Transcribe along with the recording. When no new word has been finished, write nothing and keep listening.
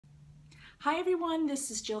Hi everyone, this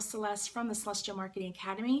is Jill Celeste from the Celestial Marketing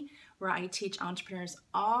Academy, where I teach entrepreneurs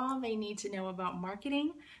all they need to know about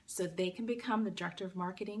marketing so they can become the director of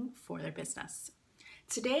marketing for their business.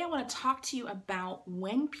 Today I want to talk to you about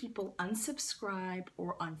when people unsubscribe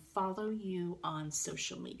or unfollow you on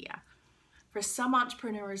social media. For some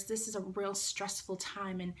entrepreneurs, this is a real stressful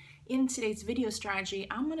time, and in today's video strategy,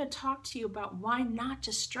 I'm going to talk to you about why not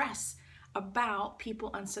to stress about people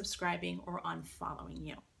unsubscribing or unfollowing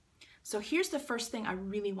you. So here's the first thing I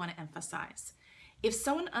really want to emphasize. If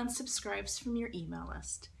someone unsubscribes from your email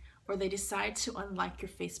list, or they decide to unlike your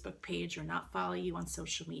Facebook page or not follow you on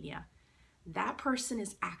social media, that person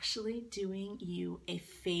is actually doing you a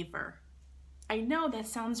favor. I know that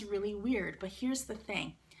sounds really weird, but here's the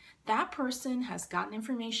thing. That person has gotten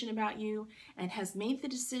information about you and has made the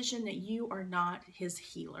decision that you are not his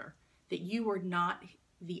healer, that you are not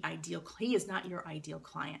he is not your ideal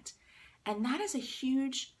client. And that is a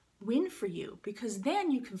huge win for you, because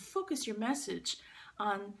then you can focus your message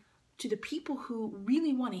on to the people who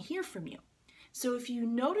really want to hear from you. So if you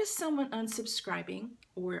notice someone unsubscribing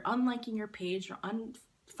or unliking your page or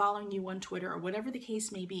unfollowing you on Twitter or whatever the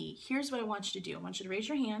case may be, here's what I want you to do. I want you to raise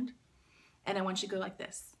your hand and I want you to go like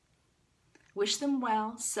this. Wish them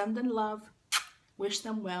well, send them love, wish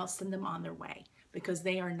them well, send them on their way, because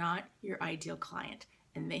they are not your ideal client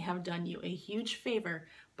and they have done you a huge favor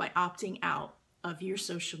by opting out of your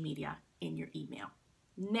social media in your email.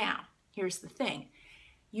 Now, here's the thing.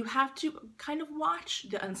 You have to kind of watch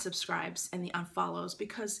the unsubscribes and the unfollows,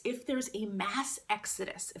 because if there's a mass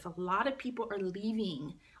exodus, if a lot of people are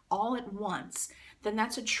leaving all at once, then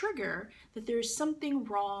that's a trigger that there's something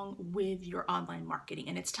wrong with your online marketing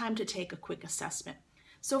and it's time to take a quick assessment.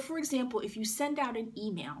 So for example, if you send out an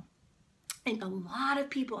email and a lot of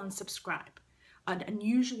people unsubscribe, an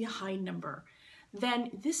unusually high number,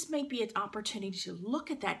 then this might be an opportunity to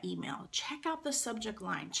look at that email, check out the subject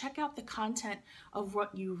line, check out the content of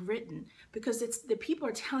what you've written, because it's the people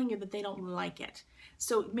are telling you that they don't like it.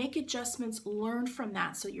 So make adjustments, learn from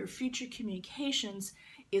that so your future communications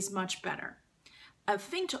is much better. A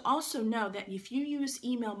thing to also know that if you use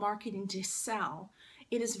email marketing to sell,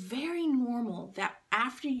 it is very normal that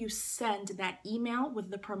after you send that email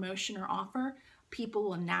with the promotion or offer, people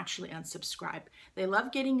will naturally unsubscribe. They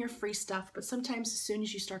love getting your free stuff, but sometimes as soon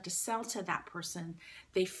as you start to sell to that person,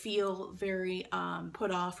 they feel very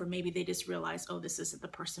put off, or maybe they just realize, oh, this isn't the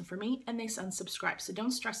person for me, and they unsubscribe. So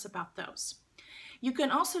don't stress about those. You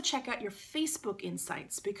can also check out your Facebook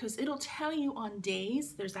insights, because it'll tell you on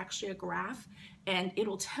days, there's actually a graph, and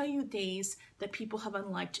it'll tell you days that people have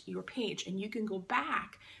unliked your page. And you can go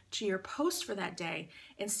back to your post for that day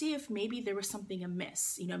and see if maybe there was something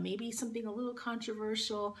amiss, maybe something a little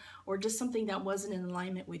controversial or just something that wasn't in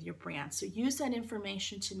alignment with your brand. So use that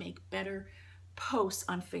information to make better posts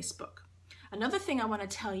on Facebook. Another thing I want to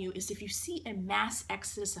tell you is if you see a mass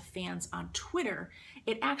exodus of fans on Twitter,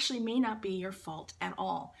 it actually may not be your fault at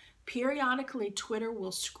all. Periodically, Twitter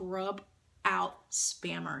will scrub out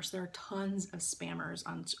spammers. There are tons of spammers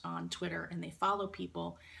on Twitter, and they follow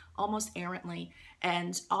people almost errantly,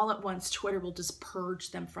 and all at once Twitter will just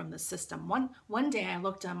purge them from the system. One day I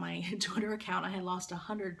looked on my Twitter account, I had lost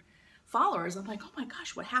 100 followers. I'm like, oh my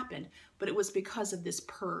gosh, what happened? But it was because of this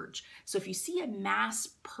purge. So if you see a mass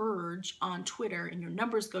purge on Twitter and your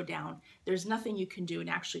numbers go down, there's nothing you can do, and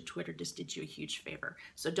actually Twitter just did you a huge favor.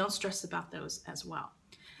 So don't stress about those as well.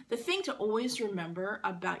 The thing to always remember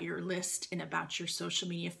about your list and about your social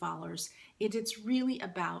media followers is it's really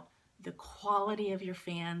about the quality of your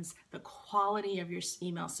fans, the quality of your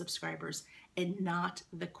email subscribers, and not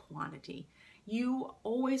the quantity. You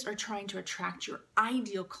always are trying to attract your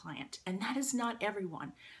ideal client, and that is not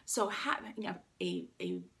everyone. So having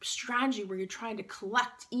a strategy where you're trying to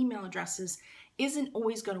collect email addresses isn't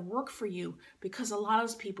always going to work for you, because a lot of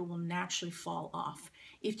those people will naturally fall off.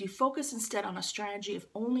 If you focus instead on a strategy of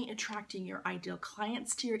only attracting your ideal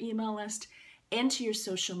clients to your email list and to your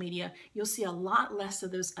social media, you'll see a lot less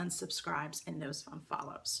of those unsubscribes and those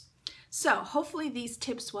unfollows. So hopefully these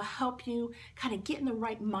tips will help you kind of get in the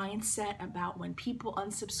right mindset about when people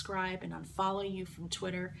unsubscribe and unfollow you from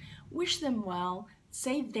Twitter. Wish them well.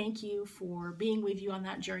 Say thank you for being with you on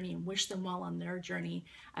that journey, and wish them well on their journey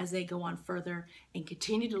as they go on further, and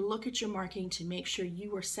continue to look at your marketing to make sure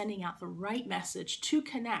you are sending out the right message to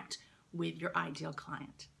connect with your ideal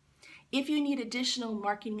client. If you need additional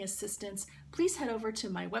marketing assistance, please head over to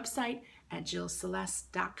my website at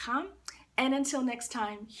jillceleste.com. And until next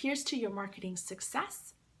time, here's to your marketing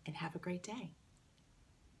success, and have a great day.